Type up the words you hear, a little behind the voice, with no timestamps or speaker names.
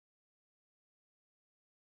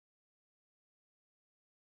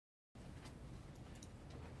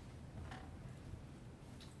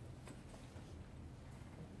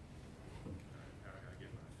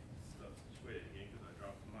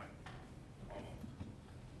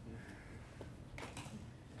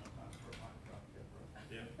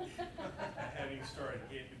started.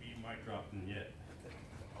 Can't be mic dropping yet.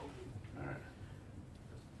 All right.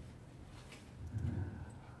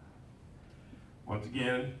 Once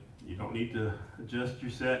again, you don't need to adjust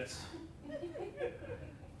your sets.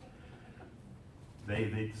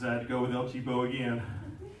 They decided to go with El Chibo again.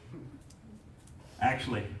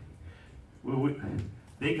 Actually,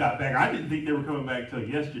 they got back. I didn't think they were coming back till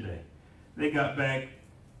yesterday. They got back.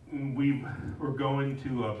 We were going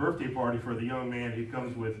to a birthday party for the young man who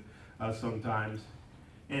comes with us sometimes.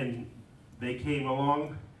 And they came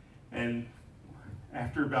along, and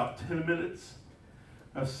after about 10 minutes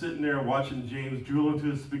of sitting there watching James drool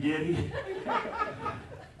into his spaghetti,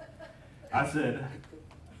 I said,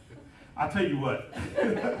 I'll tell you what,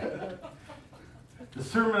 the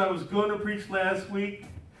sermon I was going to preach last week,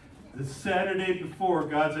 the Saturday before,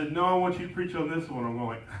 God said, no, I want you to preach on this one. I'm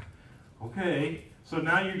going, okay. So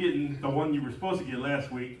now you're getting the one you were supposed to get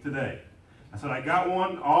last week today. I said, I got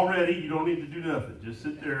one already. You don't need to do nothing. Just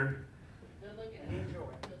sit there.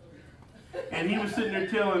 And he was sitting there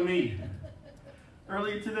telling me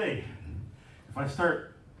earlier today, if I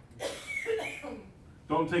start,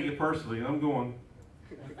 don't take it personally. And I'm going.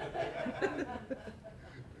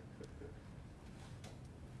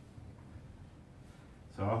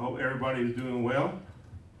 So I hope everybody is doing well,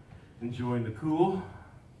 enjoying the cool.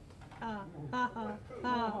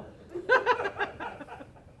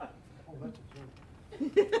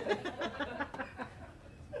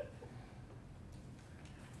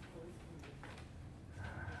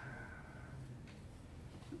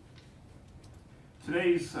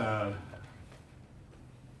 Today's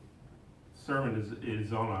sermon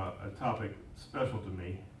is on a topic special to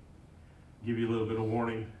me. Give you a little bit of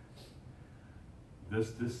warning.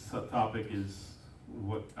 This topic is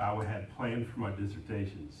what I had planned for my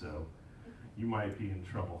dissertation, so you might be in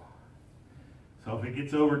trouble. So if it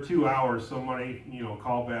gets over 2 hours, somebody,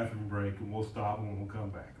 call bathroom break and we'll stop and we'll come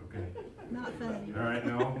back, okay? Not funny. All right,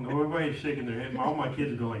 no, everybody's shaking their head. All my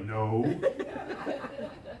kids are going, no.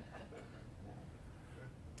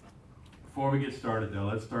 Before we get started, though,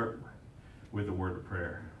 let's start with a word of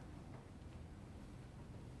prayer.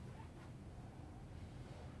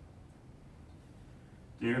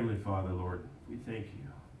 Dear Heavenly Father, Lord, we thank you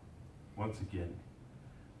once again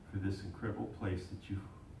for this incredible place that you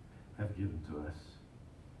have given to us,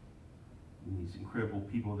 and these incredible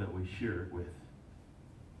people that we share it with,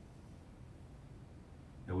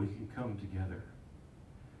 that we can come together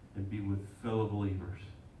and be with fellow believers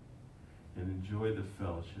and enjoy the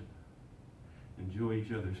fellowship, enjoy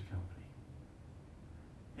each other's company,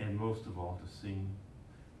 and most of all to sing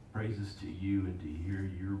praises to you and to hear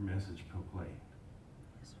your message proclaimed.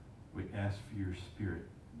 We ask for your Spirit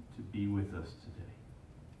to be with us today.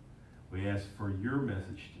 We ask for your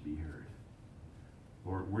message to be heard.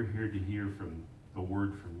 Lord, we're here to hear from the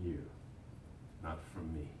word from you, not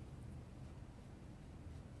from me.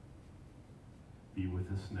 Be with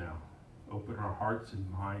us now. Open our hearts and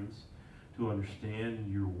minds to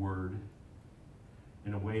understand your word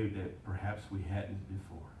in a way that perhaps we hadn't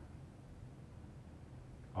before.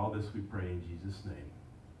 All this we pray in Jesus' name.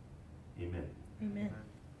 Amen. Amen.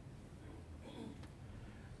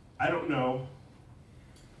 I don't know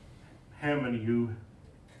how many of you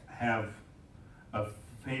have a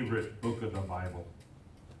favorite book of the Bible.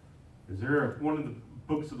 Is there one of the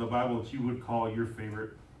books of the Bible that you would call your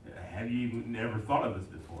favorite? Have you even ever thought of this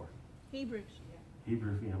before? Hebrews.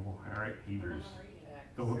 Hebrews, all right, Hebrews.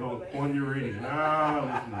 The one you're reading.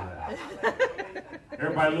 No, listen to that.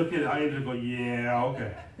 Everybody look at it, I just go, yeah,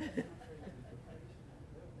 okay.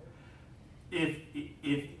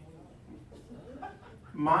 If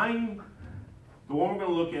mine, the one we're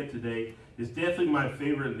going to look at today, is definitely my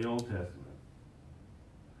favorite in the Old Testament.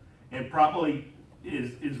 And probably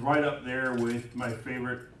is right up there with my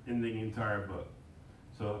favorite in the entire book.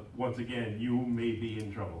 So once again, you may be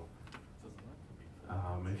in trouble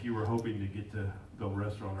if you were hoping to get to the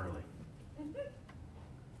restaurant early.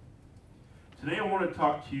 Today I want to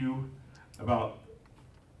talk to you about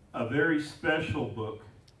a very special book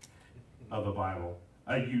of the Bible,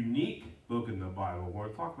 a unique book in the Bible. We'll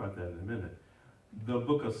talk about that in a minute. The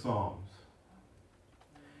book of Psalms.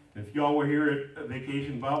 If y'all were here at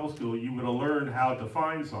Vacation Bible School, you would have learned how to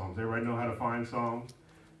find Psalms. Everybody know how to find Psalms?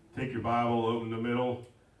 Take your Bible, open the middle.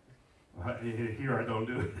 Here I don't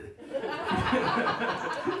do it.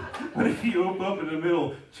 But if you open up in the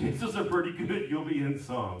middle, chances are pretty good you'll be in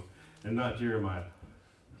Psalms and not Jeremiah.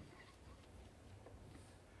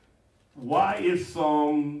 Why is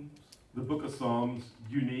Psalms, the book of Psalms,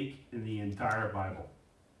 unique in the entire Bible?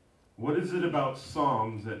 What is it about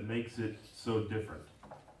Psalms that makes it so different?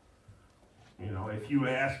 If you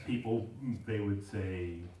ask people, they would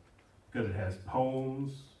say because it has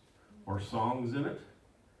poems or songs in it?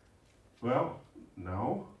 Well,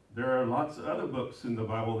 no. There are lots of other books in the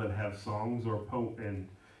Bible that have songs or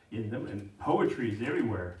in them, and poetry is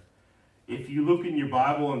everywhere. If you look in your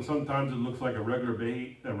Bible and sometimes it looks like a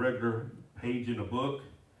regular page in a book,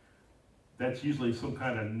 that's usually some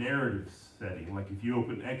kind of narrative setting, like if you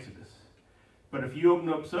open Exodus. But if you open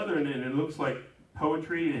up Southern and it looks like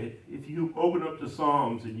poetry, if you open up the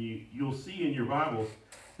Psalms and you'll see in your Bibles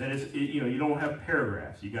that you don't have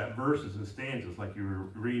paragraphs. You got verses and stanzas like you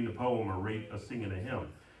were reading a poem or singing a hymn.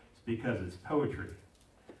 It's because it's poetry.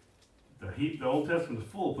 The Old Testament is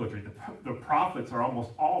full of poetry. The prophets are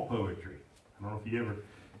almost all poetry. I don't know if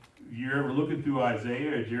you're ever looking through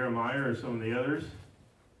Isaiah or Jeremiah or some of the others.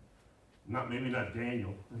 Maybe not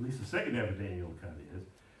Daniel. At least the second half of Daniel kind of is.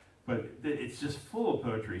 But it's just full of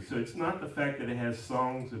poetry. So it's not the fact that it has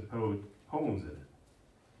songs and poems in it.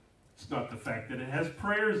 It's not the fact that it has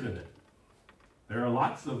prayers in it. There are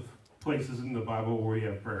lots of places in the Bible where you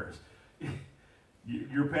have prayers.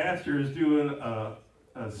 Your pastor is doing a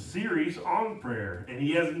series on prayer, and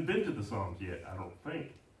he hasn't been to the Psalms yet, I don't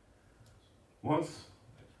think. Once?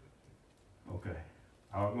 Okay.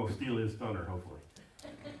 I'll go steal his thunder, hopefully.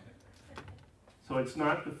 So it's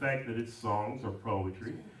not the fact that it's songs or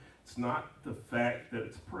poetry. It's not the fact that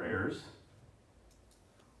it's prayers.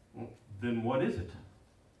 Well, then what is it?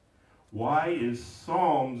 Why is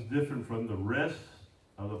Psalms different from the rest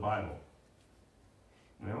of the Bible?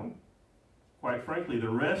 Well, quite frankly, the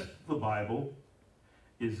rest of the Bible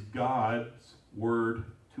is God's word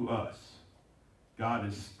to us. God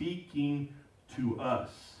is speaking to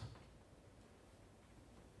us.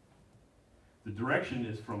 The direction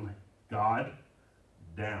is from God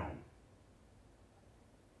down.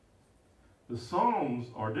 The Psalms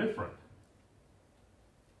are different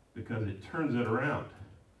because it turns it around.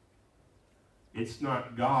 It's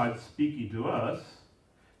not God speaking to us.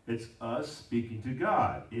 It's us speaking to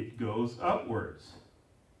God. It goes upwards.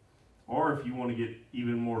 Or if you want to get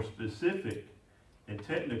even more specific and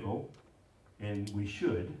technical, and we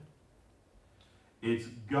should, it's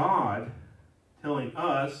God telling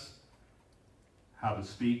us how to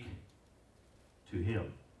speak to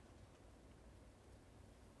him.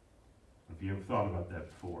 Have you ever thought about that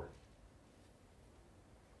before?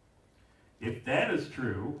 If that is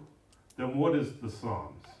true, then what is the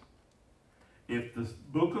Psalms? If the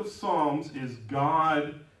book of Psalms is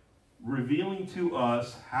God revealing to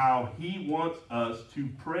us how he wants us to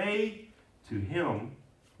pray to him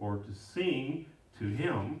or to sing to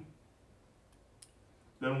him,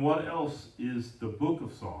 then what else is the book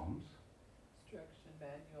of Psalms? Instruction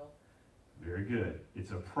manual. Very good.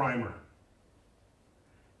 It's a primer.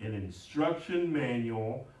 An instruction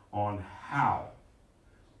manual on how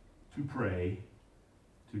to pray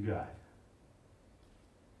to God.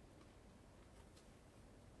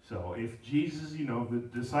 So if Jesus, the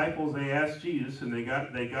disciples, they asked Jesus and they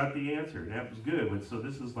got the answer, and that was good. But so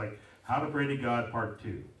this is like how to pray to God part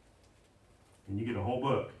 2. And you get a whole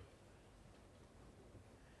book.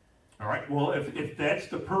 All right, well, if that's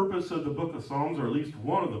the purpose of the book of Psalms, or at least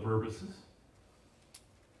one of the purposes,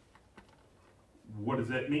 what does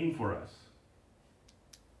that mean for us?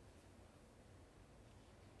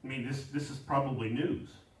 I mean, this is probably news,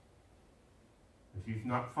 if you've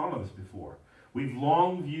not followed this before. We've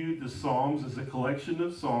long viewed the Psalms as a collection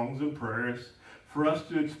of songs and prayers for us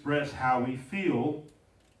to express how we feel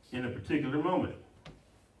in a particular moment.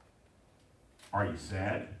 Are you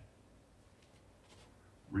sad?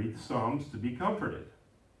 Read the Psalms to be comforted.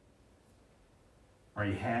 Are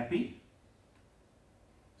you happy?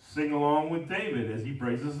 Sing along with David as he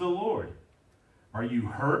praises the Lord. Are you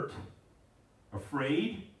hurt,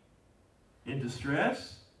 afraid, in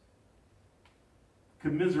distress?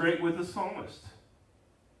 Commiserate with the psalmist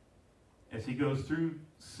as he goes through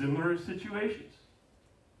similar situations.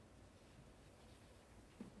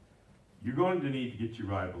 You're going to need to get your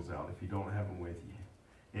Bibles out if you don't have them with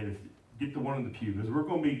you. And get the one in the pew, because we're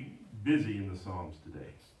going to be busy in the Psalms today.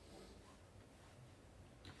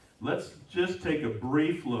 Let's just take a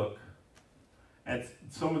brief look at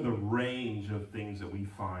some of the range of things that we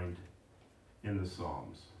find in the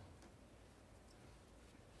Psalms.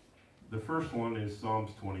 The first one is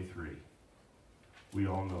Psalms 23. We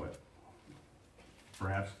all know it,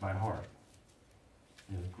 perhaps by heart.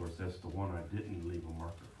 And of course, that's the one I didn't leave a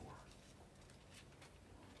marker for.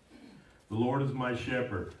 The Lord is my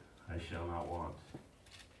shepherd, I shall not want.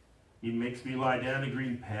 He makes me lie down in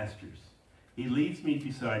green pastures. He leads me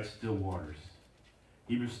beside still waters.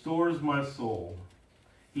 He restores my soul.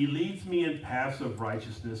 He leads me in paths of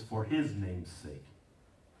righteousness for his name's sake.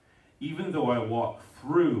 Even though I walk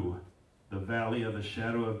through the valley of the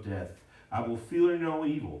shadow of death, I will fear no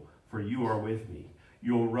evil, for you are with me.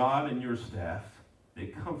 Your rod and your staff, they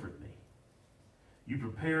comfort me. You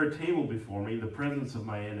prepare a table before me in the presence of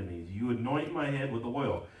my enemies. You anoint my head with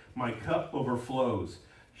oil. My cup overflows.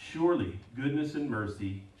 Surely goodness and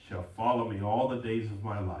mercy shall follow me all the days of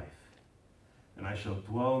my life, and I shall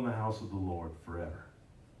dwell in the house of the Lord forever.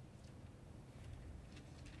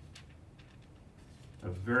 A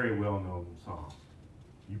very well-known psalm.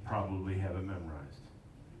 You probably have it memorized.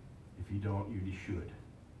 If you don't, you should.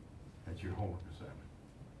 That's your homework assignment.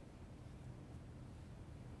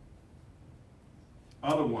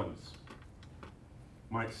 Other ones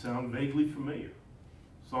might sound vaguely familiar.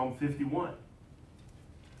 Psalm 51.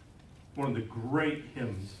 One of the great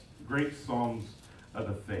hymns, great psalms of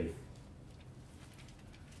the faith.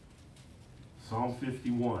 Psalm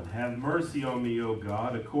 51. Have mercy on me, O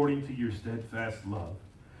God, according to your steadfast love.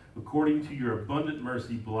 According to your abundant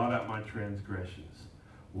mercy, blot out my transgressions.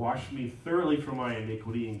 Wash me thoroughly from my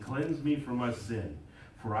iniquity and cleanse me from my sin.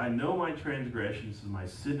 For I know my transgressions, and my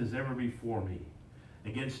sin is ever before me.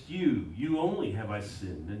 Against you, you only have I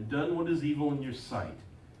sinned, and done what is evil in your sight,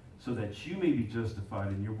 so that you may be justified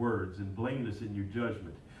in your words and blameless in your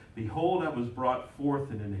judgment. Behold, I was brought forth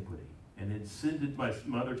in iniquity, and in sin did my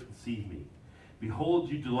mother conceive me. Behold,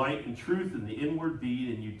 you delight in truth in the inward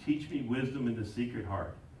being, and you teach me wisdom in the secret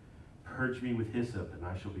heart. Purge me with hyssop, and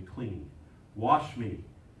I shall be clean. Wash me,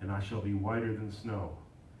 and I shall be whiter than snow.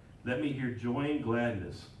 Let me hear joy and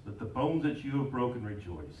gladness. Let the bones that you have broken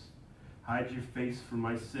rejoice. Hide your face from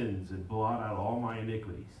my sins and blot out all my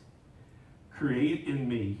iniquities. Create in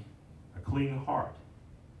me a clean heart,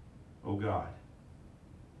 O God,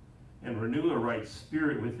 and renew a right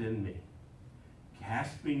spirit within me.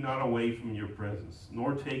 Cast me not away from your presence,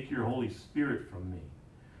 nor take your Holy Spirit from me.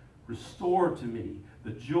 Restore to me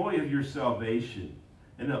the joy of your salvation,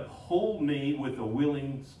 and uphold me with a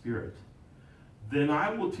willing spirit. Then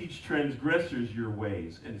I will teach transgressors your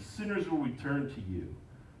ways, and sinners will return to you.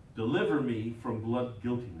 Deliver me from blood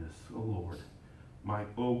guiltiness, O Lord,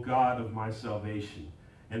 O God of my salvation,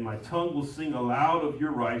 and my tongue will sing aloud of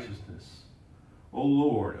your righteousness. O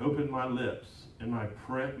Lord, open my lips, and my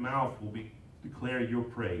mouth will declare your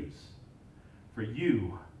praise. For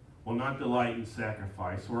you will not delight in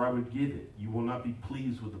sacrifice, or I would give it. You will not be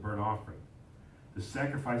pleased with the burnt offering. The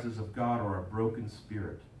sacrifices of God are a broken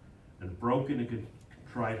spirit, and a broken and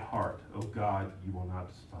contrite heart, O God, you will not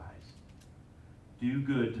despise. Do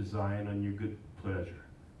good to Zion on your good pleasure.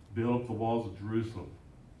 Build up the walls of Jerusalem.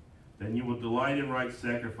 Then you will delight in right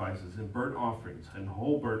sacrifices and burnt offerings and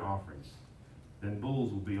whole burnt offerings. Then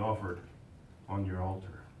bulls will be offered on your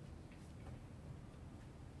altar.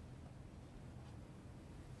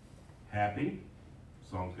 Happy?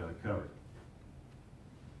 Psalm's got it covered.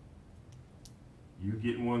 You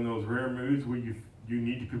get in one of those rare moods where you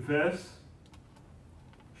need to confess?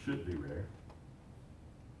 Should be rare.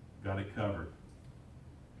 Got it covered.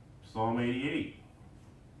 Psalm 88.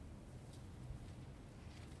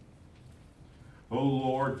 O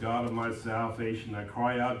Lord, God of my salvation, I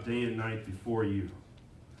cry out day and night before you.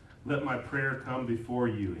 Let my prayer come before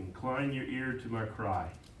you. Incline your ear to my cry.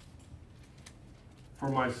 For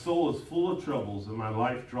my soul is full of troubles, and my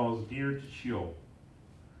life draws near to Sheol.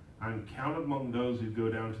 I am counted among those who go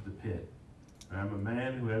down to the pit. I am a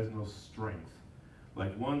man who has no strength,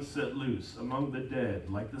 like one set loose among the dead,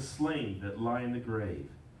 like the slain that lie in the grave,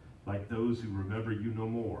 like those who remember you no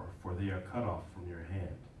more, for they are cut off from your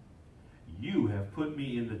hand. You have put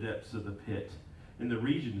me in the depths of the pit, in the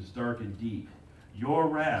regions dark and deep. Your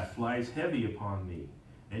wrath lies heavy upon me,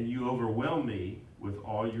 and you overwhelm me with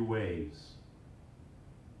all your waves.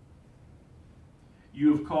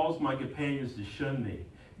 You have caused my companions to shun me.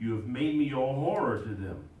 You have made me a horror to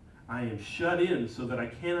them. I am shut in so that I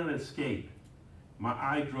cannot escape. My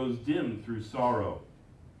eye grows dim through sorrow.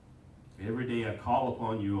 Every day I call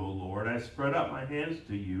upon you, O Lord. I spread out my hands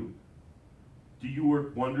to you. Do you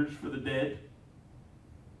work wonders for the dead?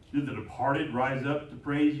 Do the departed rise up to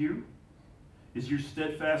praise you? Is your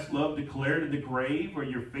steadfast love declared in the grave, or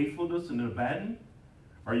your faithfulness in Abaddon?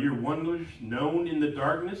 Are your wonders known in the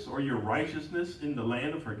darkness, or your righteousness in the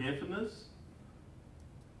land of forgetfulness?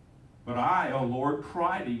 But I, O Lord,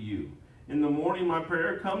 cry to you. In the morning my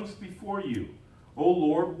prayer comes before you. O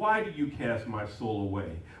Lord, why do you cast my soul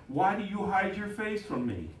away? Why do you hide your face from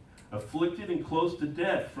me? Afflicted and close to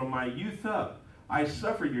death from my youth up, I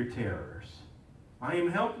suffer your terrors. I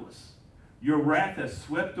am helpless. Your wrath has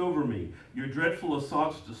swept over me. Your dreadful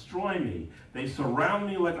assaults destroy me. They surround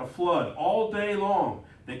me like a flood all day long.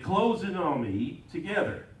 They close in on me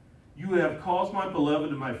together. You have caused my beloved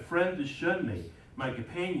and my friend to shun me. My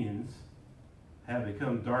companions have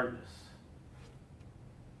become darkness.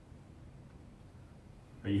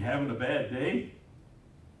 Are you having a bad day?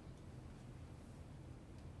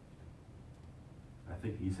 I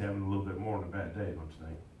think he's having a little bit more than a bad day, don't you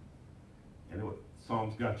think? Anyway,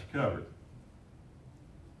 Psalms got you covered.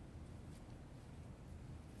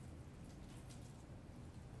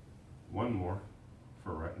 One more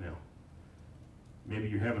for right now. Maybe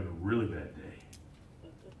you're having a really bad day.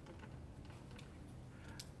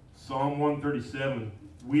 Psalm 137.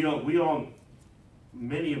 We all,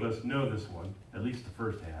 many of us know this one, at least the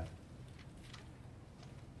first half.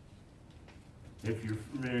 If you're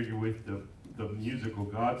familiar with the musical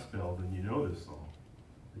Godspell, then you know this song.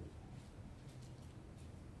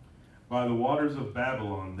 By the waters of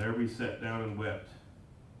Babylon, there we sat down and wept,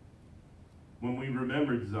 when we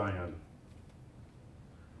remembered Zion.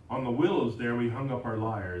 On the willows there we hung up our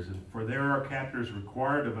lyres, and for there our captors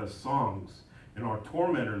required of us songs, and our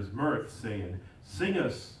tormentors mirth, saying, sing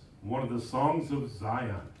us one of the songs of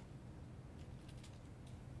Zion.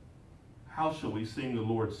 How shall we sing the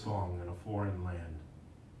Lord's song in a foreign land?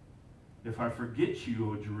 If I forget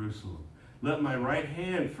you, O Jerusalem, let my right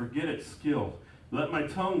hand forget its skill. Let my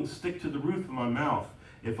tongue stick to the roof of my mouth.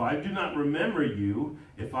 If I do not remember you,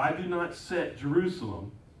 if I do not set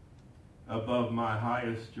Jerusalem above my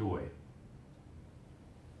highest joy.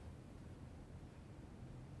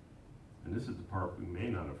 And this is the part we may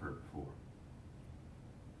not have heard before.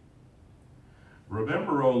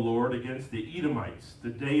 Remember, O Lord, against the Edomites, the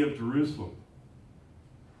day of Jerusalem.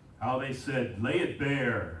 How they said, lay it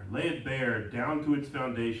bare, down to its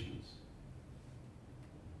foundations.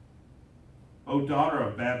 O daughter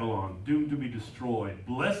of Babylon, doomed to be destroyed,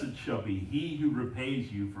 blessed shall be he who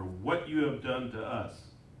repays you for what you have done to us.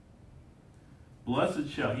 Blessed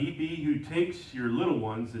shall he be who takes your little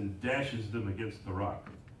ones and dashes them against the rock.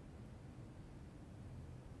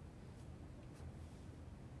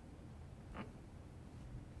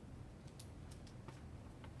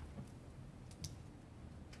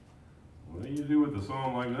 What do you do with a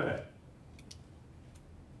song like that?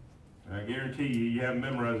 I guarantee you haven't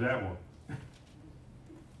memorized that one.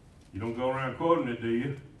 You don't go around quoting it, do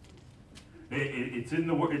you? It's in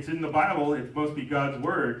the Bible. It must be God's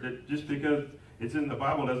word. That just because it's in the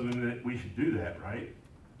Bible doesn't mean that we should do that, right?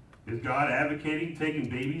 Is God advocating taking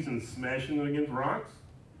babies and smashing them against rocks?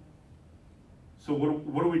 So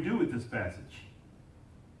what do we do with this passage?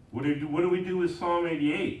 What do we do with Psalm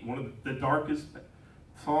 88, one of the darkest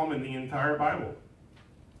psalm in the entire Bible?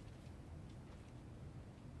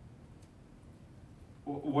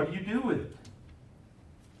 What do you do with it?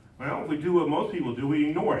 Well, if we do what most people do, we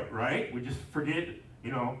ignore it, right? We just forget,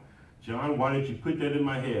 John, why did you put that in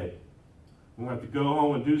my head? I'm going to have to go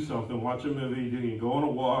home and do something, watch a movie, go on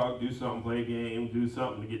a walk, do something, play a game, do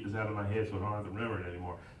something to get this out of my head so I don't have to remember it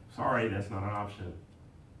anymore. Sorry, that's not an option.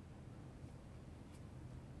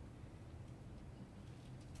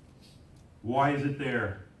 Why is it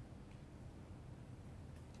there?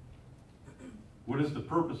 What is the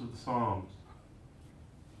purpose of the Psalms?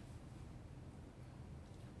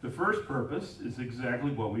 The first purpose is exactly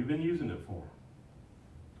what we've been using it for.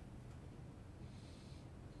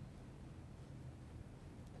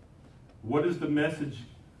 What is the message?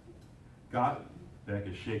 God,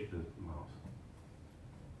 Becca, shake the mouse.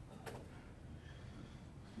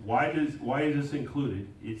 Why is this included?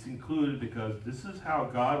 It's included because this is how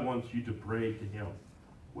God wants you to pray to Him.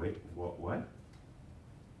 Wait, what?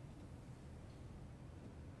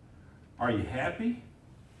 Are you happy?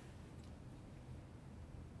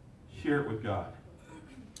 Share it with God.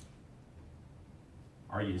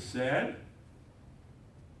 Are you sad?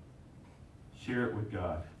 Share it with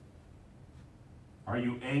God. Are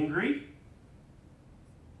you angry?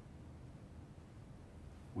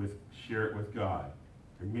 Share it with God.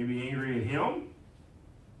 Or maybe angry at Him?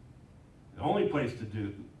 The only place to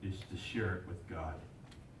do is to share it with God.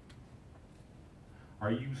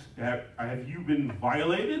 Have you been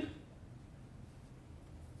violated?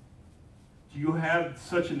 Do you have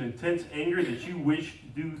such an intense anger that you wish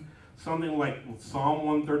to do something like Psalm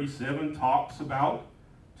 137 talks about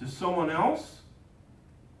to someone else?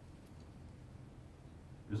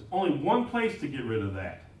 There's only one place to get rid of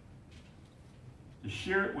that. To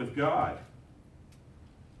share it with God.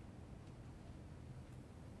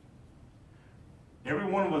 Every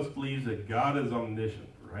one of us believes that God is omniscient,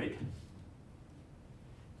 right?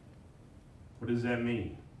 What does that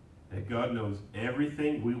mean? That God knows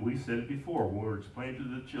everything. We said it before when we were explaining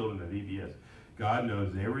to the children at EBS. God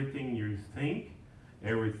knows everything you think,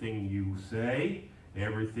 everything you say,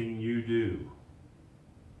 everything you do.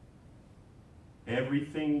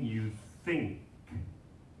 Everything you think,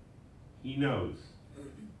 He knows.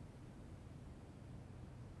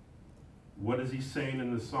 What is He saying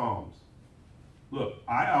in the Psalms? Look,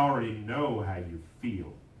 I already know how you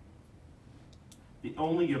feel. The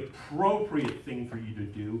only appropriate thing for you to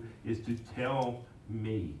do is to tell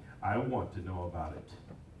me. I want to know about it.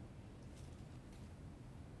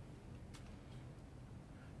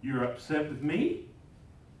 You're upset with me?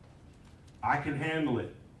 I can handle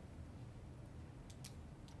it.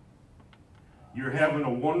 You're having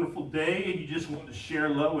a wonderful day and you just want to share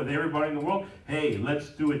love with everybody in the world? Hey, let's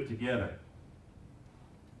do it together.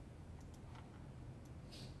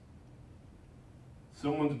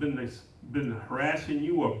 Someone's been harassing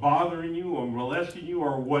you or bothering you or molesting you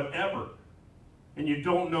or whatever, and you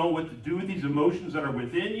don't know what to do with these emotions that are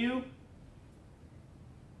within you?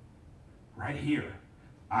 Right here.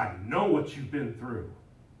 I know what you've been through.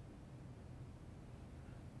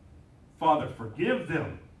 Father, forgive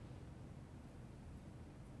them.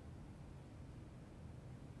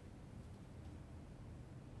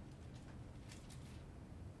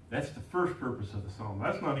 That's the first purpose of the psalm.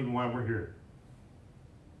 That's not even why we're here.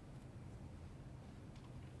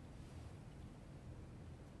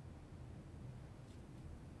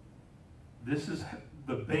 This is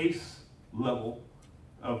the base level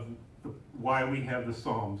of why we have the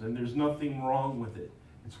Psalms, and there's nothing wrong with it.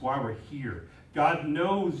 It's why we're here. God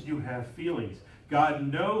knows you have feelings.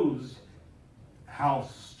 God knows how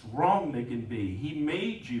strong they can be. He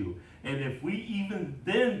made you. And if we even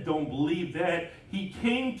then don't believe that, He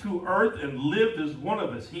came to earth and lived as one of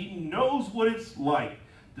us. He knows what it's like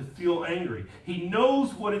to feel angry. He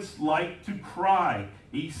knows what it's like to cry.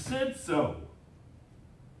 He said so.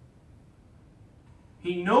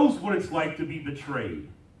 He knows what it's like to be betrayed.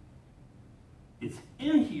 It's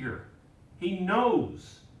in here. He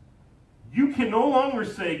knows. You can no longer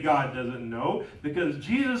say God doesn't know because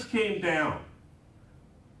Jesus came down.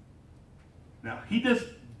 Now,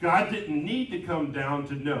 God didn't need to come down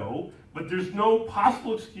to know, but there's no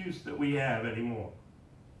possible excuse that we have anymore.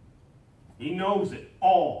 He knows it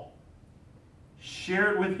all.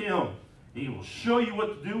 Share it with Him. He will show you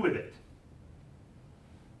what to do with it.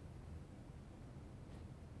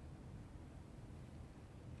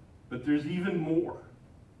 But there's even more.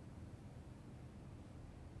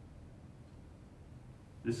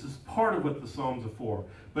 This is part of what the Psalms are for.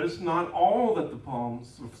 But it's not all that the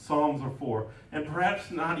Psalms are for. And perhaps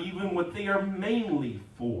not even what they are mainly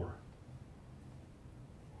for.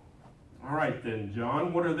 All right then,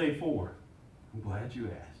 John, what are they for? I'm glad you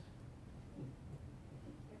asked.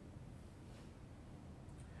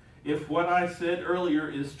 If what I said earlier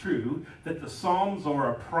is true, that the Psalms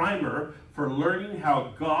are a primer for learning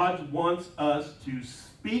how God wants us to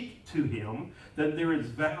speak to Him, then there is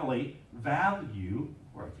value,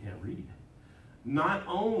 or I can't read, not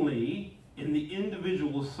only in the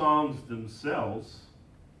individual Psalms themselves,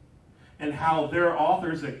 and how their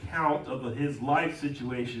author's account of his life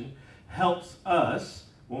situation helps us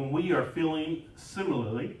when we are feeling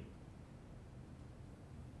similarly,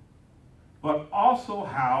 but also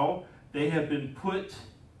how they have been put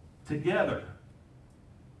together.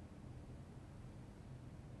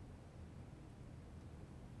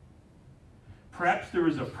 Perhaps there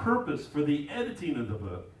is a purpose for the editing of the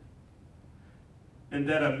book, and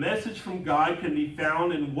that a message from God can be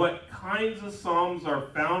found in what kinds of psalms are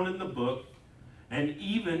found in the book, and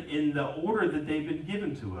even in the order that they've been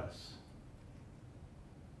given to us.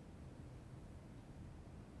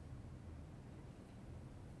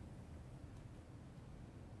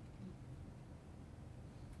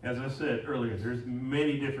 As I said earlier, there's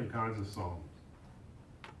many different kinds of psalms.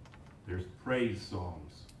 There's praise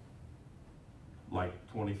psalms, like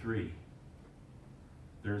 23.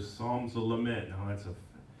 There's psalms of lament. Now that's a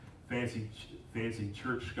fancy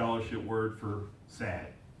church scholarship word for sad.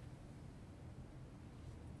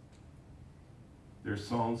 There's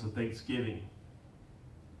psalms of thanksgiving.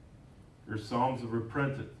 There's psalms of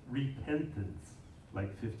repentance,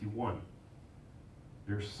 like 51.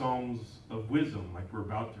 There's psalms of wisdom, like we're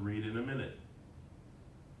about to read in a minute.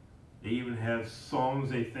 They even have songs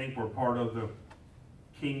they think were part of the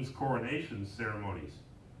king's coronation ceremonies.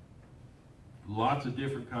 Lots of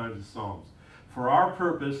different kinds of psalms. For our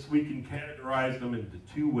purpose, we can categorize them into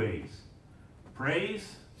two ways: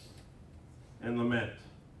 praise and lament.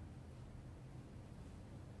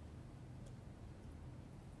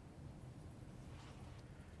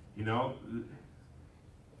 You know,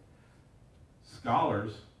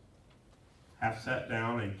 scholars have sat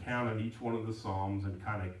down and counted each one of the psalms and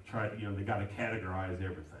kind of tried, they got to categorize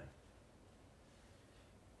everything.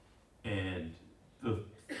 And the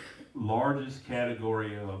largest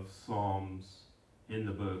category of psalms in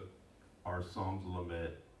the book are psalms of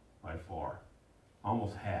lament by far.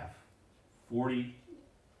 Almost half. 40,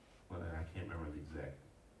 well, I can't remember the exact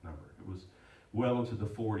number. It was well into the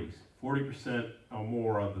 40s. 40% or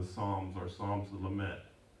more of the Psalms are Psalms of lament.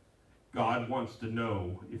 God wants to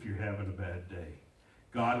know if you're having a bad day.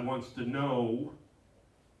 God wants to know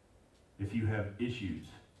if you have issues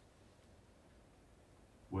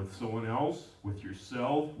with someone else, with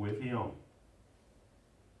yourself, with Him.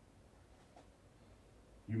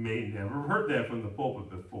 You may never have heard that from the pulpit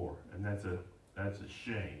before, and that's a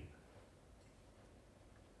shame.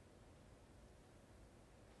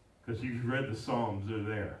 Because you've read the Psalms, they're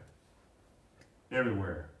there.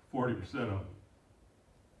 Everywhere. 40% of them.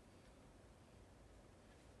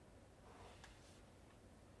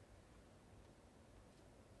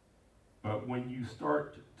 But when you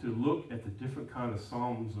start to look at the different kind of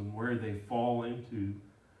Psalms and where they fall into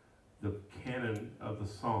the canon of the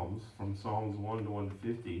Psalms, from Psalms 1 to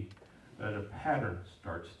 150, a pattern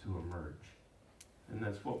starts to emerge. And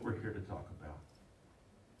that's what we're here to talk about.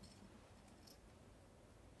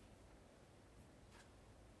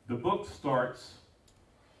 The book starts,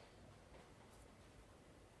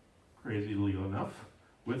 crazily enough,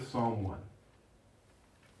 with Psalm 1.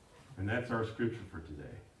 And that's our scripture for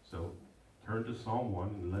today. So turn to Psalm 1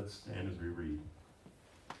 and let's stand as we read.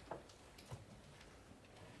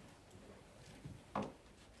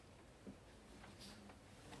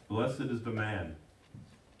 Blessed is the man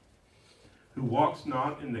who walks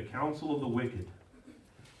not in the counsel of the wicked,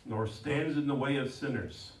 nor stands in the way of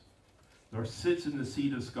sinners, nor sits in the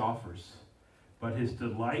seat of scoffers, but his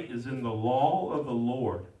delight is in the law of the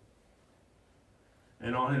Lord,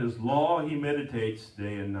 and on his law he meditates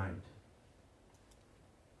day and night.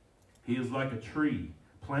 He is like a tree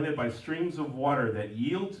planted by streams of water that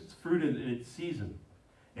yields its fruit in its season,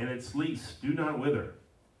 and its leaves do not wither.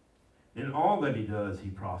 In all that he does, he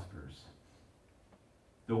prospers.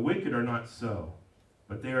 The wicked are not so,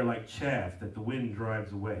 but they are like chaff that the wind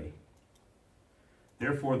drives away.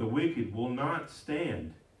 Therefore the wicked will not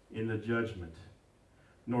stand in the judgment,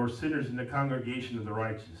 nor sinners in the congregation of the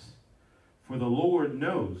righteous. For the Lord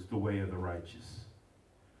knows the way of the righteous,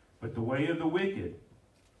 but the way of the wicked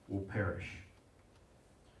will perish.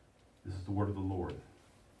 This is the word of the Lord.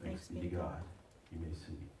 Thanks be to God. You may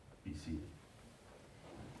be seated.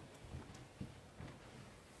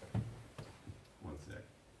 One sec.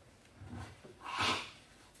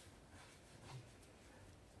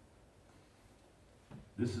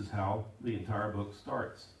 This is how the entire book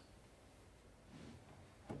starts.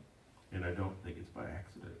 And I don't think it's by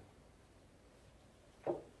accident.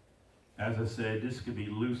 As I said, this could be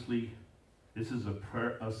this is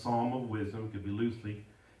a psalm of wisdom, could be loosely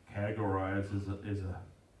categorized as a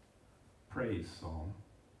praise psalm.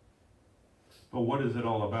 But what is it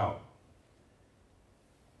all about?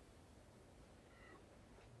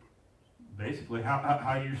 Basically,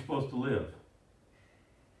 how you're supposed to live.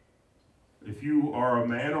 If you are a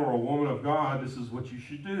man or a woman of God, this is what you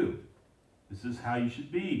should do. This is how you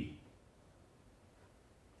should be.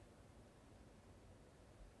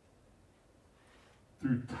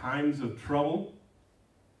 Through times of trouble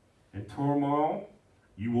and turmoil,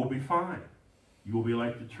 you will be fine. You will be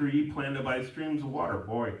like the tree planted by streams of water.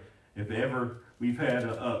 Boy, if ever we've had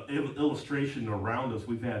an illustration around us,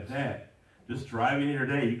 we've had that. Just driving here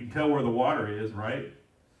today, you can tell where the water is, right?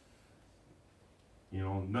 You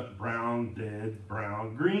know, brown, dead,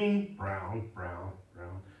 brown, green, brown, brown,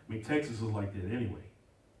 brown. I mean, Texas is like that anyway.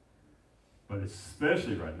 But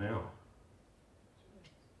especially right now.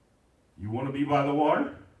 You want to be by the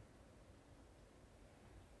water?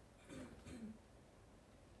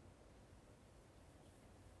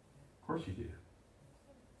 Of course you do.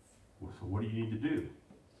 Well, so what do you need to do?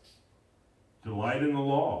 Delight in the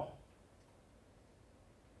law.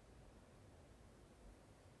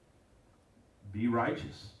 Be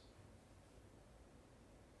righteous.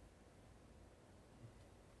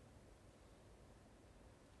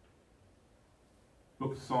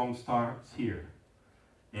 Book of Psalms starts here.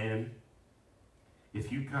 And if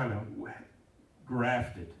you kind of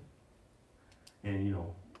graft it, and you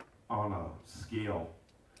know, on a scale,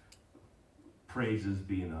 praises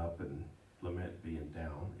being up and lament being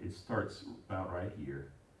down, it starts about right here.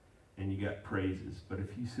 And you got praises. But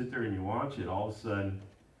if you sit there and you watch it, all of a sudden,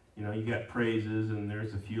 you know, you got praises and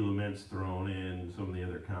there's a few laments thrown in, some of the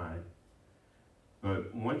other kind.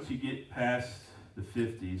 But once you get past the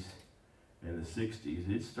 50s and the 60s,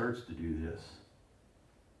 it starts to do this.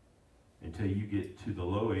 Until you get to the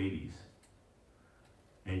low 80s.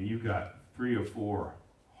 And you've got 3 or 4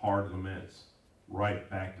 hard laments right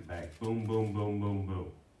back to back. Boom, boom, boom, boom,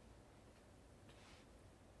 boom.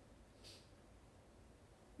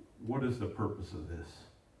 What is the purpose of this?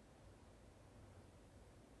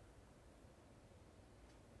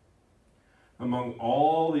 among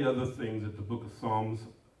all the other things that the book of Psalms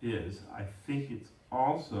is, I think it's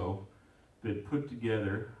also been put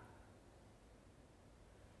together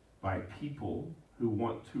by people who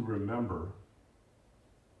want to remember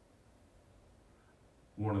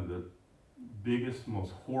one of the biggest,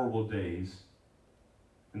 most horrible days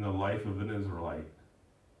in the life of an Israelite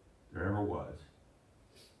there ever was,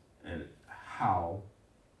 and how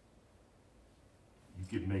you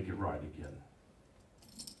could make it right again.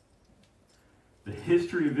 The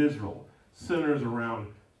history of Israel centers around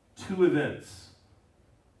two events.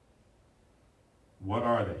 What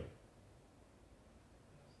are they?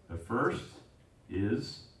 The first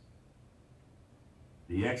is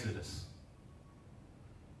the Exodus.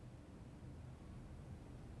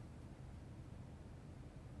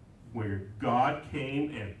 Where God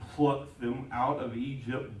came and plucked them out of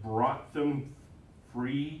Egypt, brought them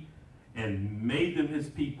free, and made them his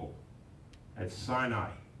people at Sinai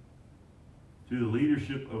through the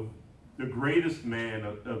leadership of the greatest man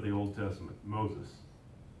of the Old Testament, Moses.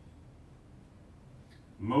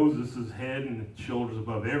 Moses is head and shoulders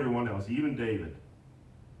above everyone else, even David.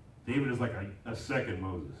 David is like a second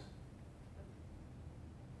Moses.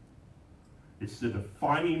 It's the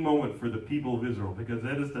defining moment for the people of Israel, because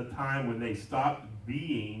that is the time when they stopped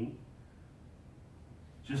being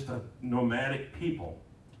just a nomadic people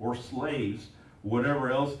or slaves, whatever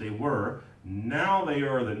else they were. Now they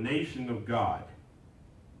are the nation of God.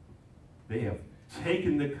 They have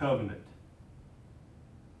taken the covenant.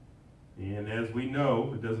 And as we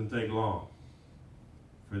know, it doesn't take long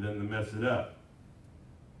for them to mess it up.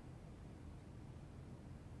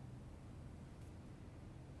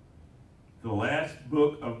 The last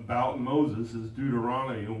book about Moses is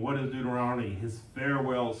Deuteronomy. And what is Deuteronomy? His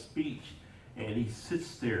farewell speech. And he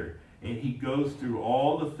sits there and he goes through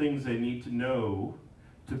all the things they need to know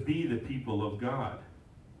to be the people of God.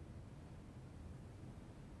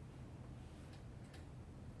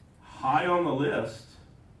 High on the list,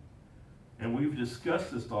 and we've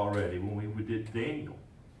discussed this already when we did Daniel,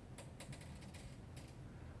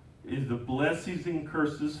 is the blessings and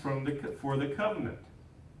curses for the covenant.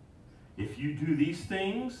 If you do these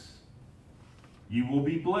things, you will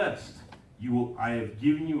be blessed. I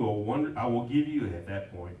will give you at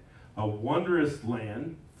that point a wondrous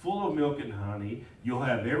land full of milk and honey. You'll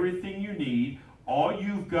have everything you need. All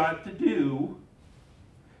you've got to do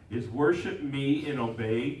is worship me and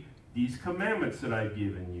obey these commandments that I've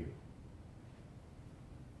given you.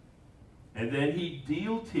 And then he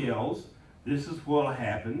details, this is what will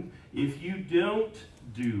happen if you don't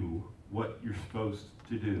do what you're supposed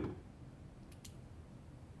to do.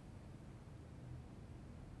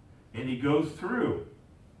 And he goes through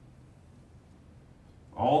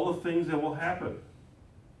all the things that will happen.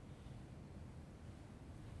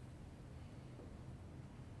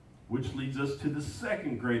 Which leads us to the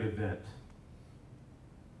second great event.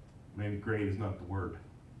 Maybe great is not the word.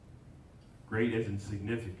 Great as in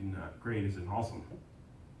significant, not great as in awesome.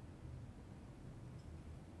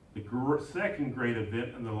 The second great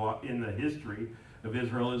event in the history of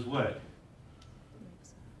Israel is what?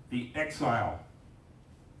 The exile.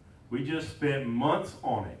 We just spent months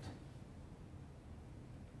on it.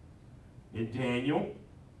 In Daniel,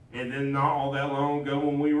 and then not all that long ago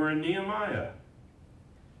when we were in Nehemiah.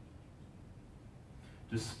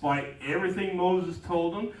 Despite everything Moses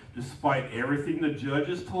told them, despite everything the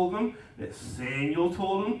judges told them, that Samuel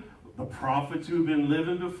told them, the prophets who have been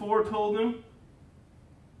living before told them,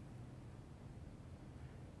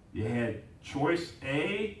 you had choice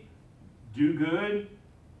A, do good,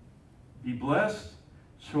 be blessed.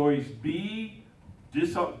 Choice B,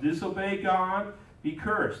 disobey God, be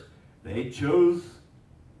cursed. They chose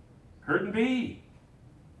curtain B.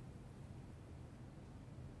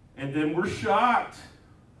 And then we're shocked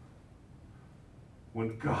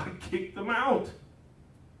when God kicked them out.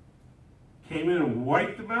 Came in and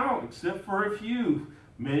wiped them out, except for a few.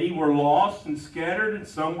 Many were lost and scattered, and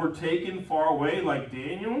some were taken far away, like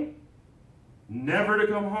Daniel, never to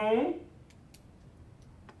come home.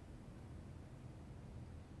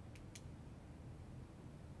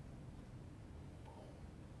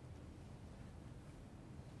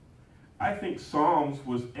 I think Psalms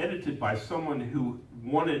was edited by someone who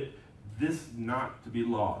wanted this not to be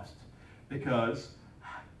lost. Because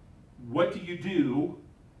what do you do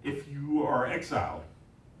if you are exiled?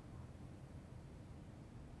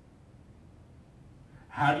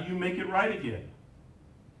 How do you make it right again?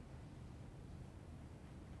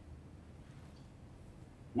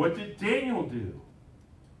 What did Daniel do?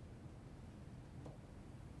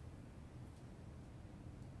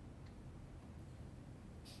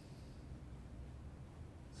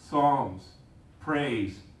 Psalms,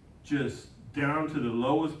 praise, just down to the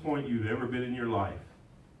lowest point you've ever been in your life.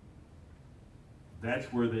 That's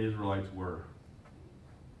where the Israelites were.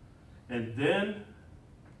 And then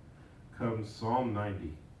comes Psalm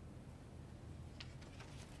 90.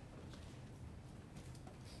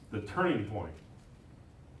 The turning point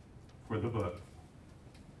for the book.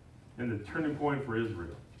 And the turning point for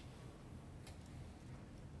Israel.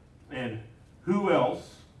 And who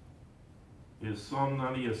else is Psalm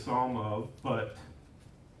 90 a psalm of but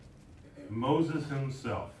Moses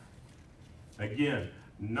himself? Again,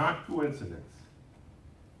 not coincidence.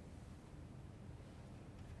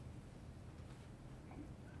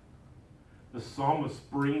 The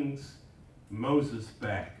psalmist brings Moses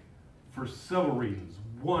back for several reasons.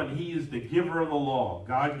 One, he is the giver of the law.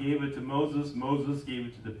 God gave it to Moses. Moses gave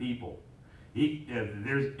it to the people. If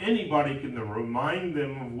there's anybody can remind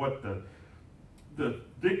them of what the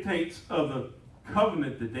dictates of the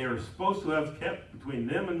covenant that they are supposed to have kept between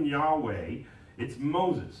them and Yahweh, it's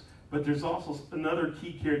Moses. But there's also another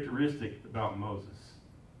key characteristic about Moses.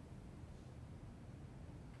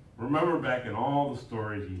 Remember back in all the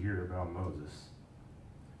stories you hear about Moses,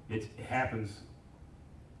 it happens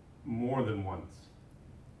more than once.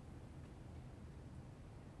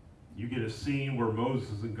 You get a scene where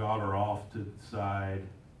Moses and God are off to the side,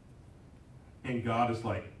 and God is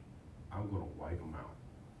like, I'm going to wipe them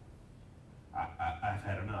out. I've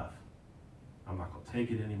had enough. I'm not going to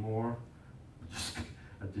take it anymore.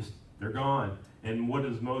 They're gone. And what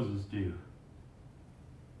does Moses do?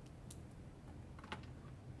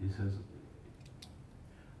 He says,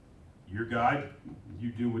 you're God,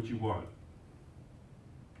 you do what you want.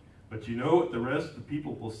 But you know what the rest of the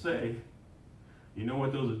people will say? You know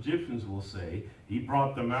what those Egyptians will say? He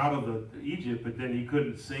brought them out of Egypt, but then he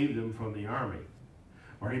couldn't save them from the army.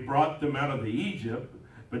 Or he brought them out of Egypt,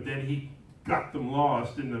 but then he got them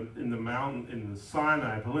lost in the mountain, in the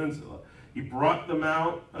Sinai Peninsula. He brought them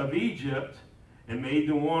out of Egypt and made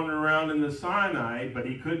them wander around in the Sinai, but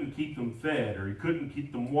he couldn't keep them fed, or he couldn't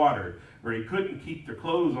keep them watered, or he couldn't keep their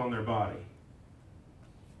clothes on their body.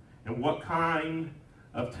 And what kind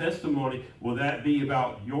of testimony will that be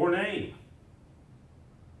about your name?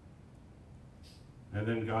 And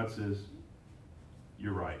then God says,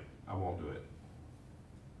 you're right, I won't do it.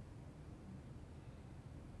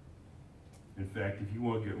 In fact, if you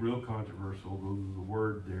want to get real controversial, the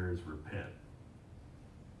word there is repent.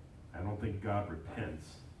 I don't think God repents.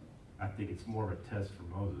 I think it's more of a test for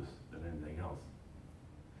Moses than anything else.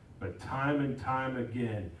 But time and time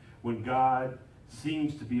again, when God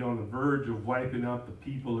seems to be on the verge of wiping out the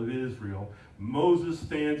people of Israel, Moses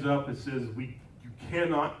stands up and says, you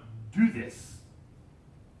cannot do this.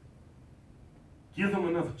 Give them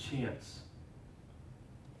another chance.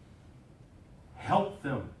 Help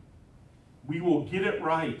them. We will get it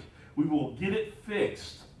right. We will get it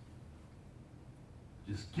fixed.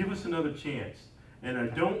 Just give us another chance. And I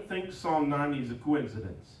don't think Psalm 90 is a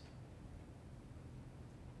coincidence.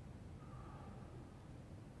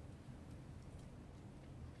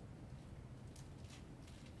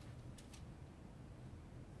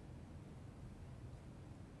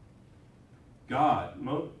 God,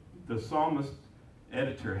 the psalmist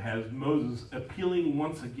editor, has Moses appealing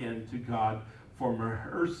once again to God for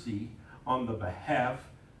mercy on the behalf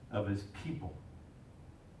of his people.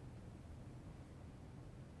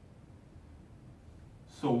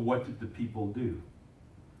 So what did the people do?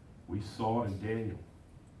 We saw it in Daniel.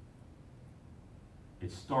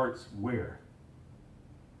 It starts where?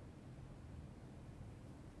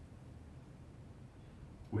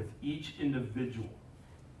 With each individual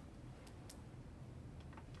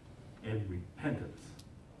and repentance.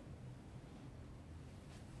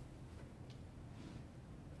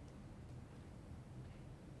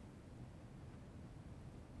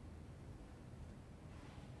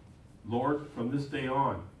 Lord, from this day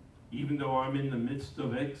on, even though I'm in the midst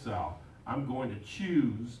of exile, I'm going to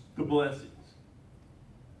choose the blessings.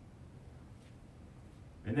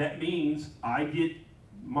 And that means I get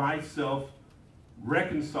myself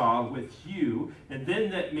reconciled with you, and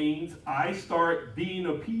then that means I start being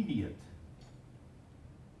obedient.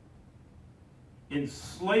 In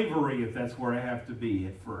slavery, if that's where I have to be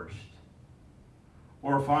at first.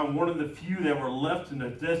 Or if I'm one of the few that were left in a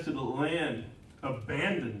desolate land,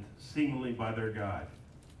 abandoned seemingly by their God.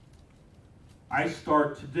 I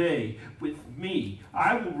start today with me.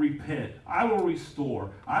 I will repent. I will restore.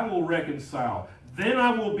 I will reconcile. Then I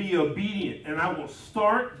will be obedient, and I will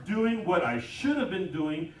start doing what I should have been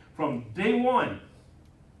doing from day one.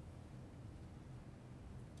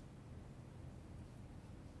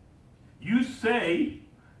 You say,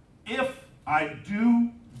 if I do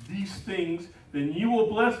these things, then you will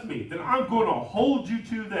bless me. Then I'm going to hold you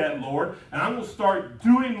to that, Lord, and I'm going to start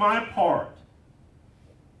doing my part.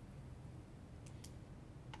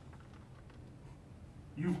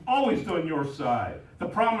 You've always done your side. The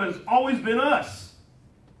problem has always been us.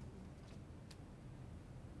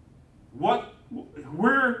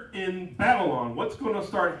 We're in Babylon. What's going to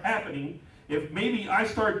start happening if maybe I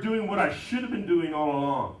start doing what I should have been doing all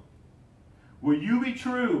along? Will you be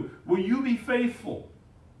true? Will you be faithful?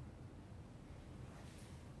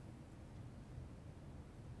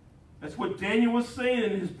 That's what Daniel was saying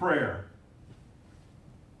in his prayer.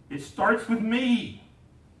 It starts with me.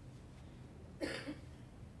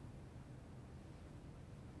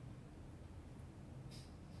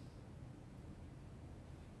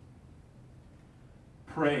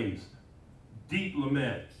 Praise, deep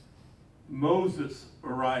lament. Moses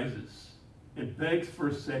arises and begs for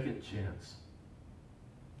a second chance.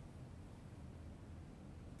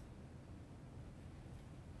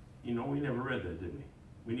 You know, we never read that, did we?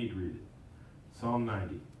 We need to read it. Psalm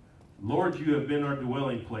 90. Lord, you have been our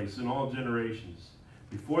dwelling place in all generations.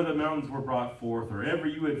 Before the mountains were brought forth, or ever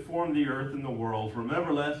you had formed the earth and the world, from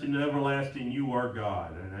everlasting to everlasting you are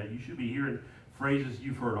God. And you should be hearing phrases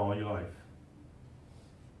you've heard all your life.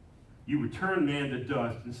 You return man to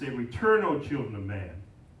dust and say, return, O children of man.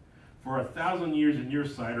 For 1,000 years in your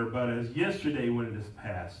sight are but as yesterday when it is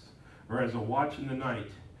past, or as a watch in the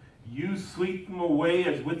night. You sweep them away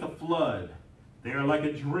as with a flood. They are like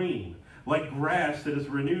a dream, like grass that is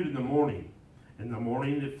renewed in the morning. In the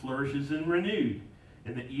morning it flourishes and renewed.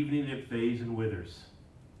 In the evening it fades and withers.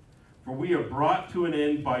 For we are brought to an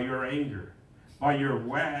end by your anger. By your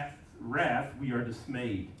wrath we are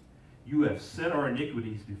dismayed. You have set our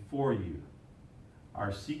iniquities before you,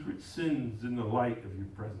 our secret sins in the light of your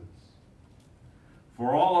presence.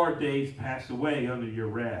 For all our days pass away under your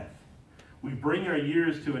wrath. We bring our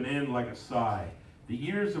years to an end like a sigh. The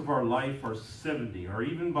years of our life are 70, or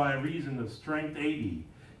even by reason of strength 80,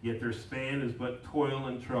 yet their span is but toil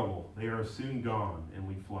and trouble. They are soon gone, and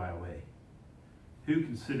we fly away. Who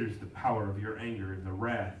considers the power of your anger and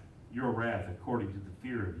your wrath according to the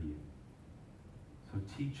fear of you? So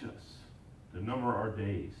teach us to number our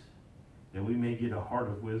days, that we may get a heart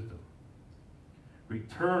of wisdom.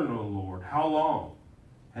 Return, O Lord, how long?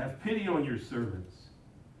 Have pity on your servants.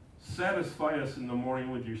 Satisfy us in the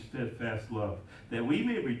morning with your steadfast love, that we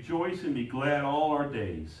may rejoice and be glad all our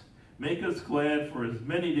days. Make us glad for as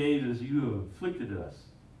many days as you have afflicted us,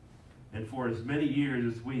 and for as many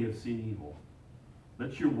years as we have seen evil.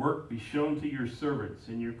 Let your work be shown to your servants,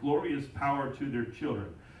 and your glorious power to their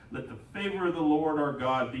children. Let the favor of the Lord our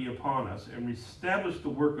God be upon us, and establish the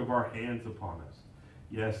work of our hands upon us.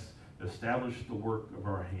 Yes, establish the work of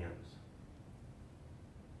our hands.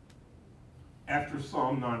 After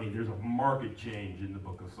Psalm 90, there's a marked change in the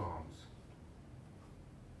book of Psalms.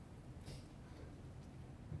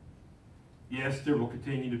 Yes, there will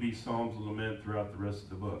continue to be Psalms of lament throughout the rest of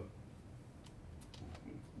the book,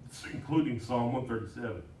 including Psalm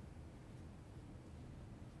 137.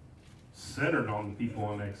 Centered on the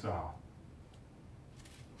people in exile.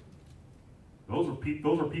 Those are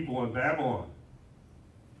people in Babylon.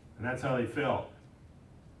 And that's how they felt.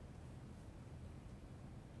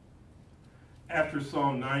 After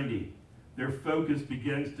Psalm 90, their focus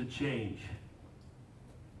begins to change.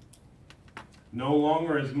 No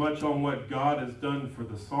longer as much on what God has done for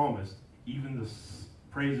the psalmist, even the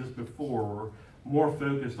praises before were more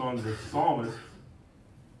focused on the psalmist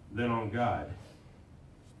than on God.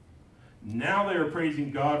 Now they are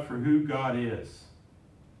praising God for who God is.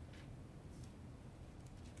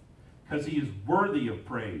 Because he is worthy of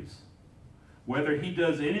praise, whether he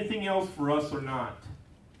does anything else for us or not.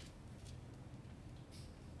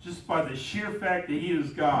 Just by the sheer fact that he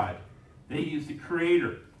is God, that he is the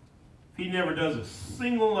creator. If he never does a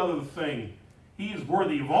single other thing, he is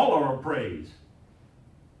worthy of all our praise.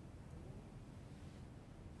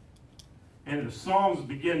 And the Psalms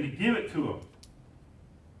begin to give it to him.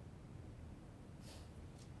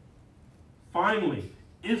 Finally,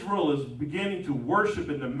 Israel is beginning to worship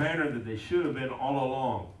in the manner that they should have been all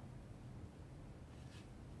along.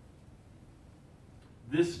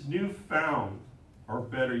 This newfound, or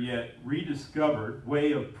better yet, rediscovered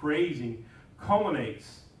way of praising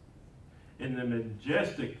culminates in the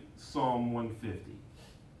majestic Psalm 150.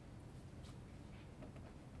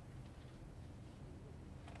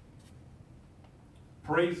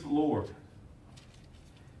 Praise the Lord.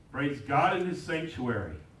 Praise God in his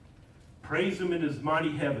sanctuary. Praise him in his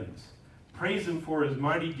mighty heavens. Praise him for his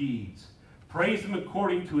mighty deeds. Praise him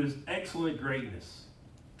according to his excellent greatness.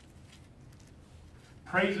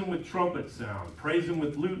 Praise him with trumpet sound. Praise him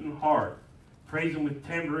with lute and harp. Praise him with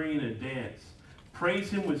tambourine and dance. Praise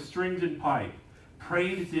him with strings and pipe.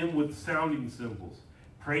 Praise him with sounding cymbals.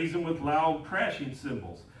 Praise him with loud crashing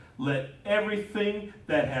cymbals. Let everything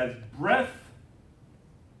that has breath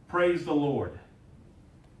praise the Lord.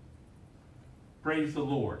 Praise the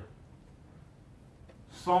Lord.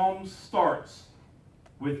 Psalm starts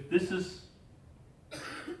with, this is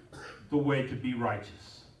the way to be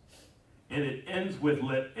righteous. And it ends with,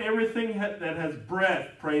 let everything that has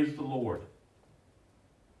breath praise the Lord.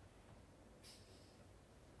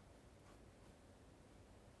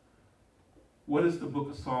 What is the book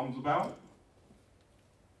of Psalms about?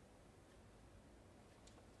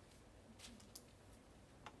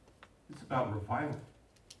 It's about revival.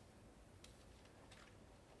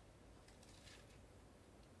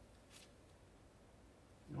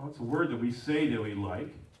 You know, it's a word that we say that we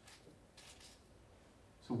like.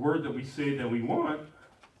 It's a word that we say that we want.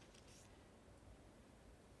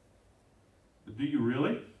 But do you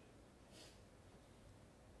really?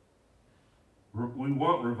 We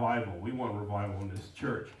want revival. We want revival in this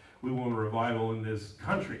church. We want revival in this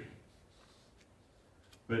country.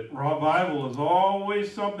 But revival is always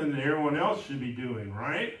something that everyone else should be doing,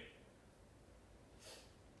 right?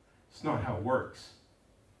 It's not how it works.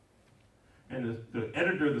 And the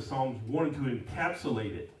editor of the Psalms wanted to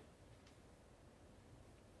encapsulate it.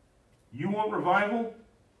 You want revival?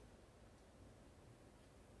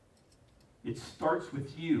 It starts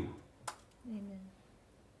with you. Amen.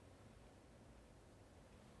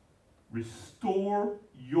 Restore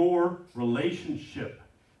your relationship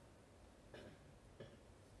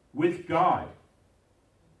with God.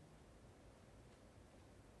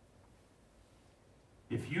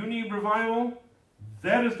 If you need revival,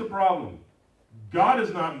 that is the problem. God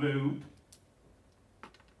is not moved.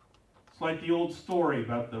 It's like the old story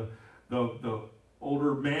about the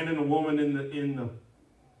older man and a woman in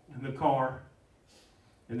the car,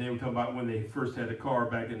 and they were talking about when they first had a car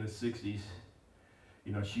back in the 60s.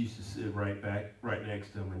 You know, she used to sit right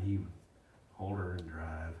next to him, and he would hold her and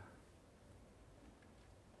drive.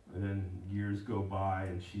 And then years go by,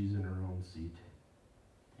 and she's in her own seat,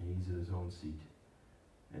 and he's in his own seat.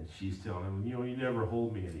 And she's telling him, you know, you never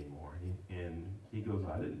hold me anymore. And he goes,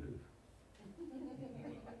 I didn't move.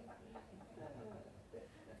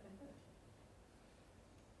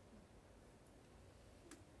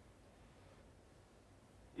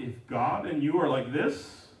 If God and you are like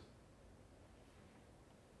this,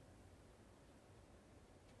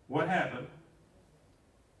 what happened?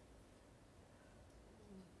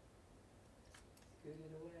 Scooted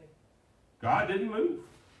away. God didn't move.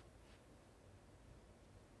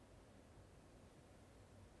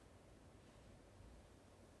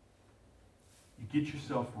 You get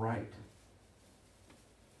yourself right.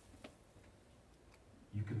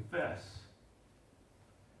 You confess.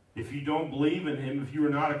 If you don't believe in him, if you are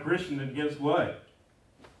not a Christian, then guess what?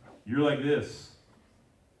 You're like this.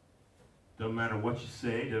 Doesn't matter what you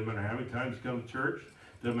say. Doesn't matter how many times you come to church.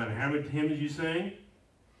 Doesn't matter how many hymns you sing.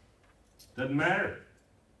 Doesn't matter.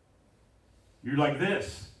 You're like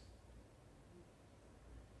this.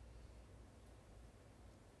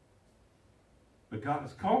 But God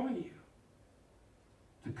is calling you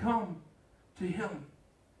to come to him,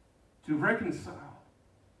 to reconcile.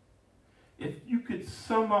 If you could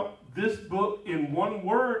sum up this book in one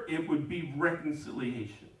word, it would be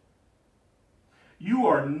reconciliation. You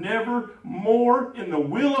are never more in the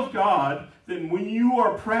will of God than when you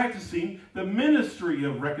are practicing the ministry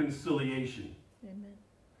of reconciliation. Amen.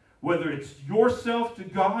 Whether it's yourself to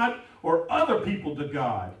God or other people to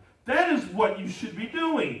God. That is what you should be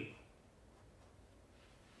doing.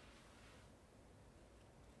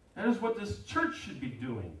 That is what this church should be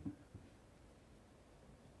doing.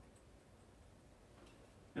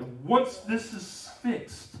 And once this is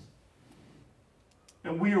fixed,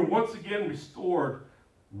 and we are once again restored,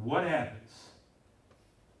 what happens?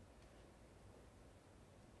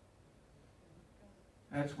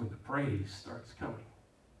 That's when the praise starts coming.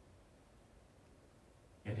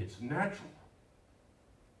 And it's natural.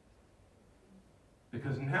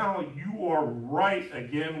 Because now you are right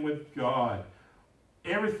again with God.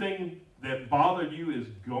 Everything that bothered you is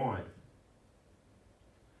gone.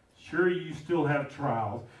 Sure, you still have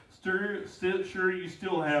trials. Sure, you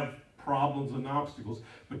still have problems and obstacles.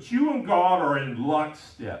 But you and God are in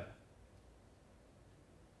lockstep.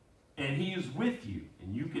 And he is with you.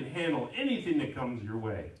 And you can handle anything that comes your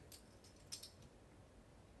way.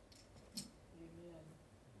 Amen.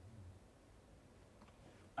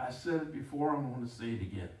 I said it before, I'm going to say it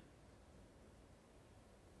again.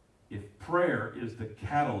 If prayer is the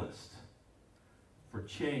catalyst for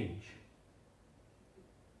change,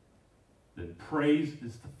 then praise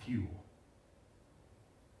is the fuel.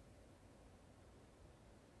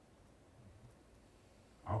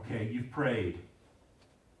 Okay, you've prayed.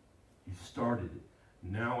 You started it.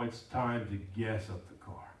 Now it's time to gas up the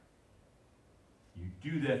car. You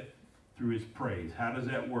do that through his praise. How does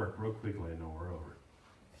that work? Real quickly, I know we're over.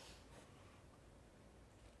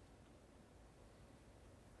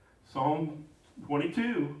 Psalm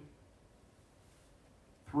 22,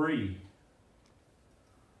 3,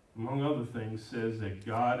 among other things, says that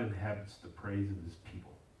God inhabits the praise of his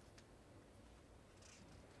people.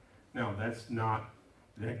 Now,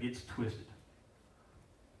 that gets twisted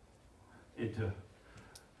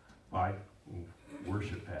by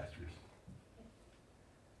worship pastors.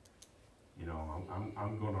 You know,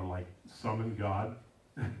 I'm going to summon God,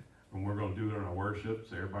 and we're going to do it in our worship,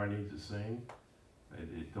 so everybody needs to sing.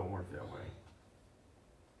 It don't work that way.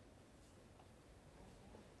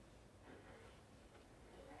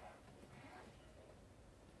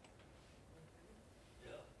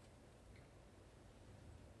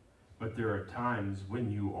 But there are times when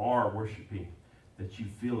you are worshiping that you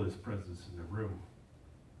feel his presence in the room.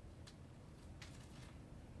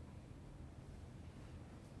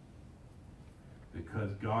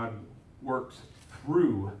 Because God works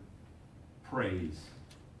through praise.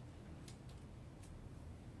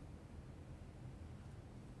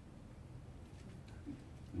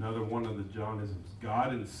 Another one of the Johnisms.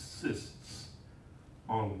 God insists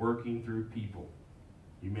on working through people.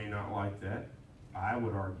 You may not like that. I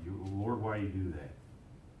would argue, Lord, why you do that?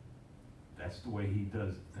 That's the way he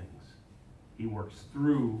does things. He works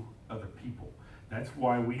through other people. That's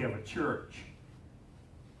why we have a church.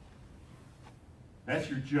 That's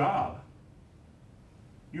your job.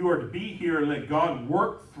 You are to be here and let God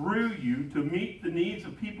work through you to meet the needs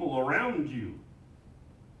of people around you.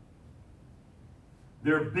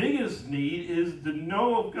 Their biggest need is to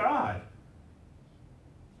know of God.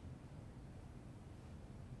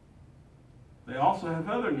 They also have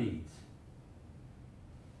other needs.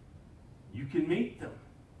 You can meet them.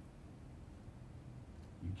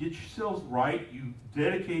 You get yourselves right. You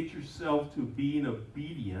dedicate yourself to being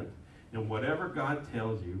obedient in whatever God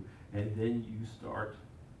tells you, and then you start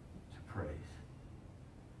to praise.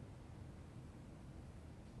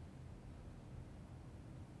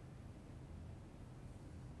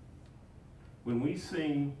 When we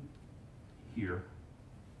sing here,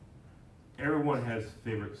 everyone has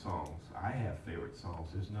favorite songs. I have favorite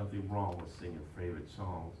songs. There's nothing wrong with singing favorite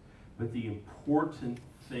songs. But the important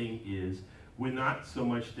thing is, we're not so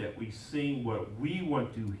much that we sing what we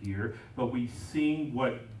want to hear, but we sing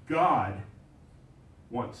what God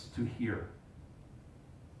wants to hear.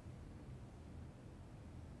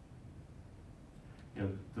 You know,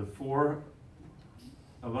 the four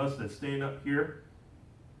of us that stand up here,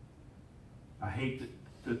 I hate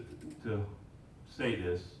to say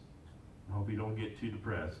this. I hope you don't get too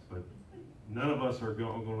depressed, but none of us are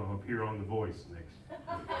going to appear on The Voice next.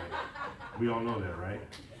 We all know that, right?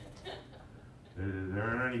 There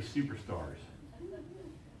aren't any superstars.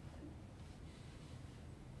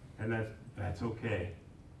 And that's okay.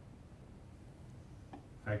 In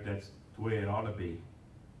fact, that's the way it ought to be.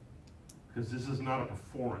 Because this is not a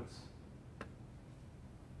performance.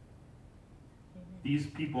 These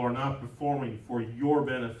people are not performing for your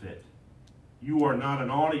benefit. You are not an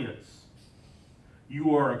audience.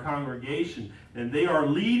 You are a congregation, and they are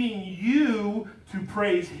leading you to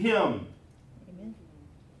praise Him. Amen.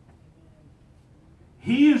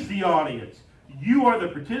 He is the audience. You are the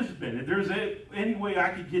participant. If there's any way I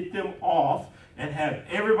could get them off and have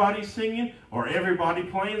everybody singing or everybody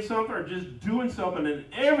playing something or just doing something and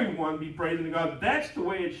everyone be praising God, that's the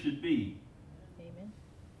way it should be. Amen.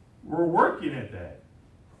 We're working at that.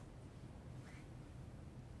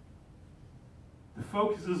 The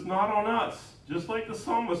focus is not on us, just like the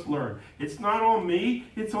psalmist learned. It's not on me,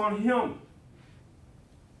 it's on Him.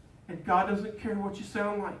 And God doesn't care what you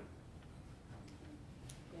sound like.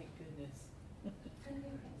 Thank goodness.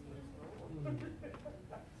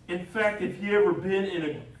 In fact, if you ever been in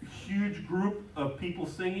a huge group of people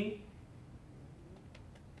singing,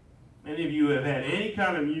 any of you have had any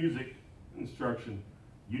kind of music instruction,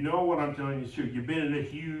 you know what I'm telling you is true. You've been in a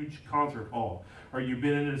huge concert hall, or you've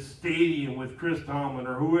been in a stadium with Chris Tomlin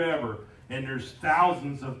or whoever, and there's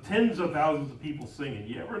tens of thousands of people singing.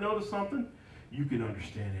 You ever notice something? You can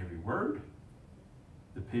understand every word.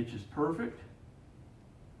 The pitch is perfect.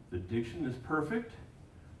 The diction is perfect.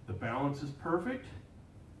 The balance is perfect.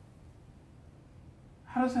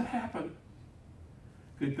 How does that happen?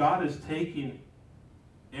 Because God is taking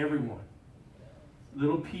everyone,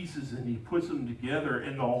 little pieces, and He puts them together,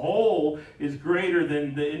 and the whole is greater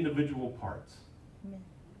than the individual parts. Amen.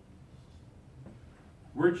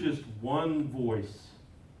 We're just one voice,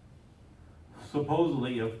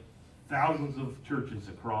 supposedly of thousands of churches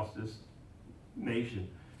across this nation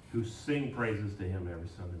who sing praises to him every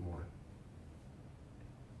Sunday morning.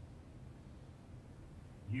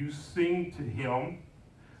 You sing to him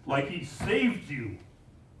like he saved you.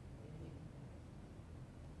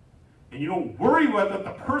 And you don't worry whether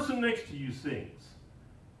the person next to you sings.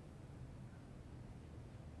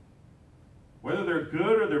 Whether they're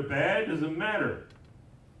good or they're bad doesn't matter.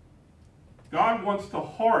 God wants the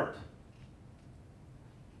heart.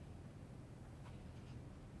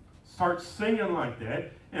 Start singing like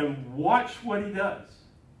that and watch what he does.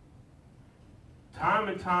 Time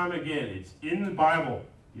and time again, it's in the Bible.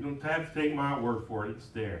 You don't have to take my word for it. It's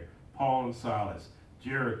there. Paul and Silas,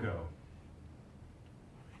 Jericho.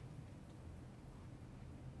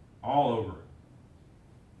 All over.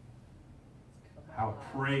 How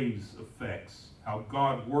praise affects, how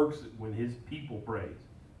God works it when his people praise.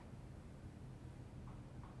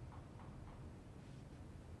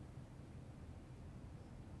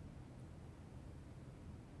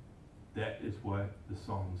 That is what the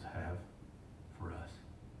Psalms have for us.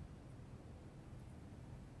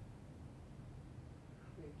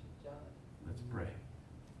 Let's pray.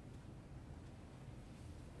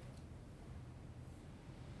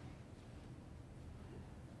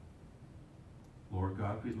 Lord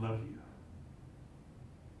God, we love you.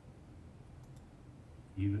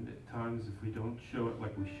 Even at times if we don't show it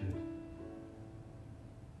like we should.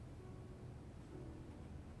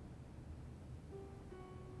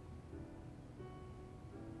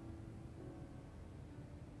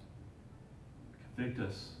 Convict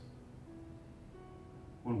us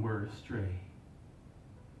when we're astray.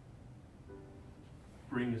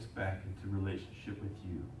 Bring us back into relationship with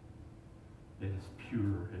you that is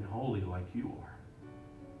pure and holy like you are.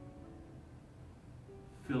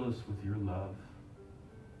 Fill us with your love.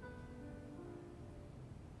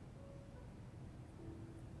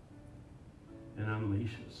 And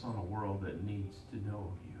unleash us on a world that needs to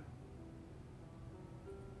know you.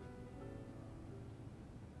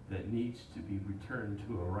 That needs to be returned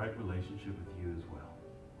to a right relationship with you as well.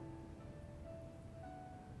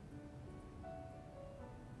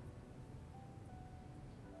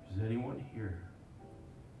 Is there anyone here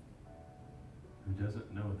who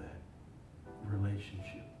doesn't know that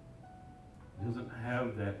relationship? Doesn't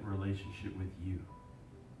have that relationship with you?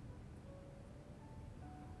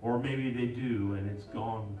 Or maybe they do and it's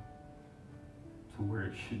gone to where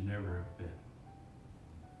it should never have been.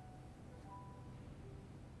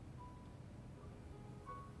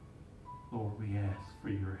 Lord, we ask for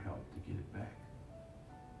your help to get it back.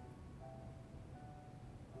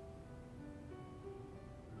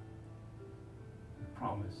 We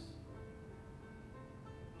promise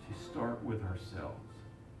to start with ourselves,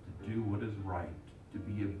 to do what is right, to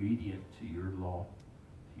be obedient to your law,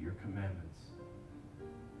 to your commandments.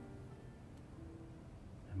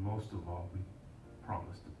 And most of all, we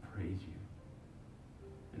promise to praise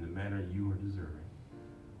you in the manner you are deserving.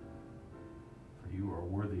 For you are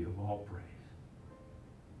worthy of all praise.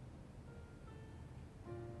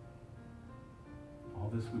 All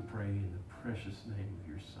this we pray in the precious name of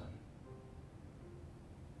your Son.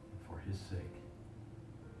 And for his sake.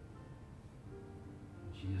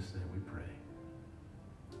 In Jesus' name we pray.